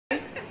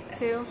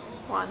2,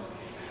 1.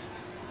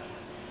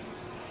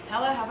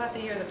 Helle, how about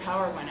the year the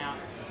power went out?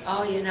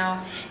 Oh, you know,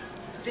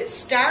 it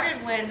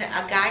started when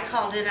a guy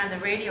called in on the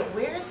radio,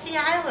 "Where's the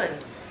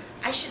island?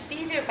 I should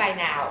be there by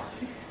now.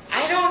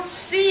 I don't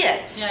see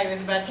it. Yeah, he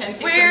was about 10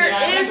 feet Where from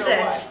the island, is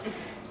or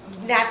it?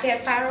 what? Not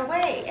that far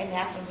away." And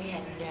that's when we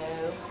had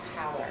no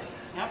power.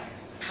 Yep.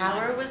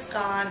 Power was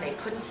gone. They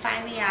couldn't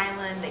find the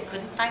island. They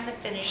couldn't find the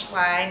finish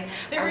line.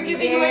 They were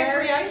giving away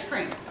free ice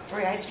cream.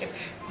 Free ice cream.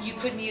 You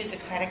couldn't use a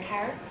credit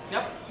card.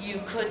 Nope.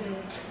 You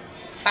couldn't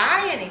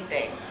buy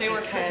anything. They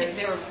were cooking,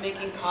 they were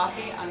making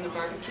coffee on the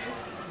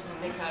barbecues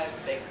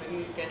because they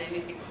couldn't get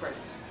anything. Of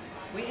course,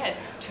 we had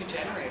 2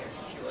 generators,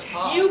 if you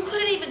recall. You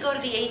couldn't even go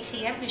to the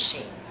ATM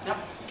machine Nope.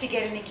 to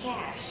get any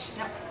cash.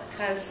 Nope.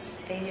 Because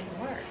they didn't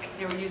work.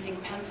 They were using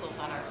pencils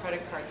on our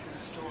credit cards in the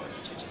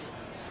stores to just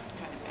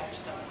kind of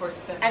etch them. Of course,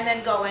 that's... And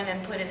then go in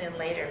and put it in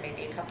later,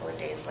 maybe a couple of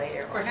days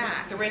later, Of course, or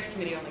not. the race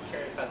committee only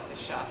cared about the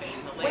shopping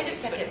and the Wait a ladies.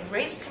 second,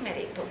 race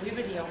committee, but we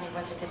were the only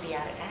ones that could be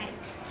out at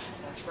night.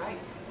 That's right.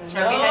 That's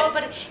No, right.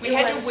 but we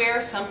had to wear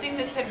something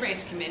that said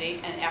race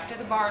committee, and after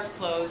the bars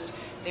closed,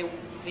 the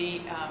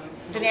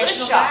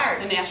National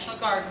Guard. The National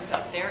Guard was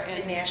up there,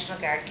 and The National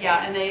Guard came.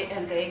 yeah, and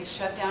they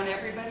shut down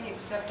everybody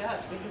except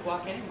us. We could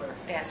walk anywhere.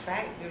 That's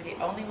right. We were the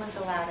only ones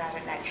allowed out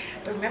at night.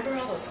 But remember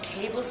all those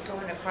cables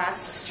going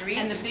across the streets?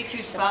 And the big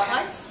huge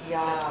spotlights? Yeah.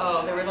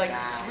 Oh, there were like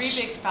gosh. 3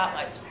 big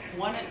spotlights.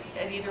 One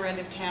at either end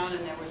of town,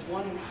 and there was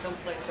one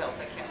someplace else,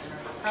 I can't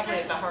remember. Probably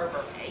at the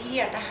harbor.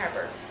 Yeah, at the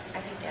harbor. I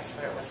think that's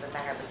where it was, at the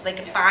harbor. So they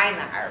could find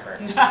the harbor.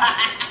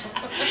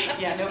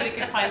 Yeah, nobody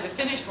could find the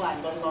finish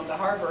line, let alone the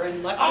harbor.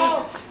 And luckily,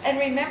 Oh, and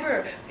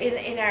remember,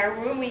 in our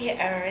room,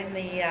 or in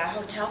the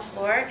hotel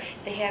floor,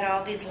 they had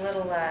all these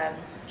little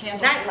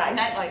candles. night lights.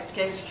 Night lights.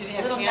 Guys, you could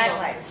have Little candles.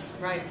 night lights.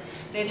 Right.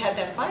 They'd had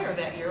that fire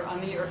that year on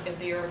at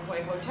the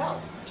Iroquois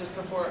Hotel just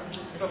before that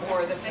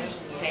the the finish.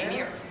 same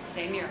year?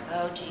 Same year.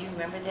 Oh, do you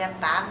remember that?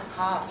 Bob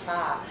McCall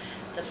saw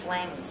the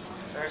flames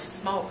or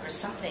smoke or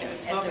something It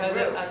was at smoke the out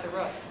roof at the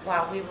roof.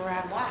 while we were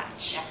on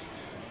watch. Yeah.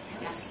 That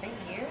was the same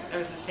year? It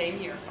was the same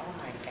year. Oh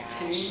my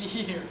gosh.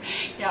 Same year.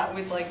 Yeah, it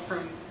was like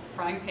from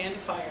frying pan to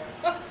fire.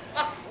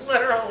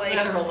 Literally.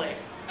 Literally.